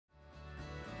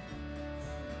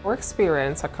Our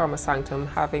experience at Sanctum,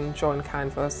 having joined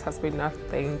Canvas, has been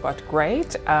nothing but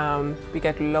great. We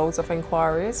get loads of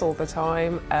inquiries all the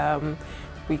time.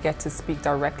 We get to speak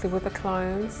directly with the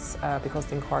clients because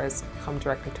the inquiries come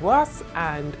directly to us,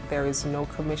 and there is no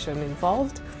commission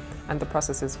involved, and the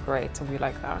process is great, so we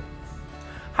like that.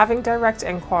 Having direct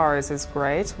inquiries is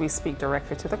great. We speak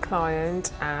directly to the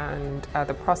client, and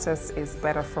the process is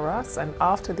better for us. And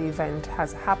after the event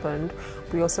has happened,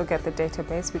 we also get the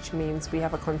database, which means we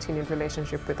have a continued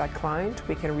relationship with that client.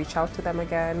 We can reach out to them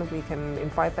again, we can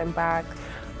invite them back,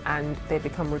 and they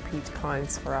become repeat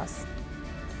clients for us.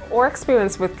 Our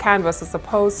experience with Canvas as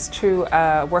opposed to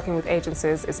working with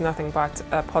agencies is nothing but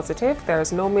positive. There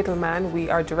is no middleman. We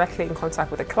are directly in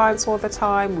contact with the clients all the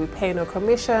time. We pay no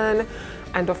commission.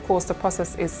 And of course, the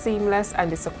process is seamless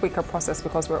and it's a quicker process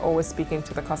because we're always speaking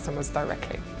to the customers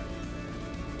directly.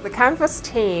 The Canvas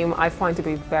team I find to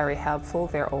be very helpful.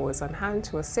 They're always on hand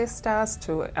to assist us,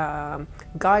 to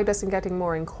guide us in getting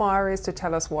more inquiries, to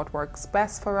tell us what works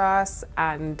best for us,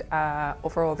 and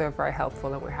overall they're very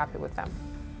helpful and we're happy with them.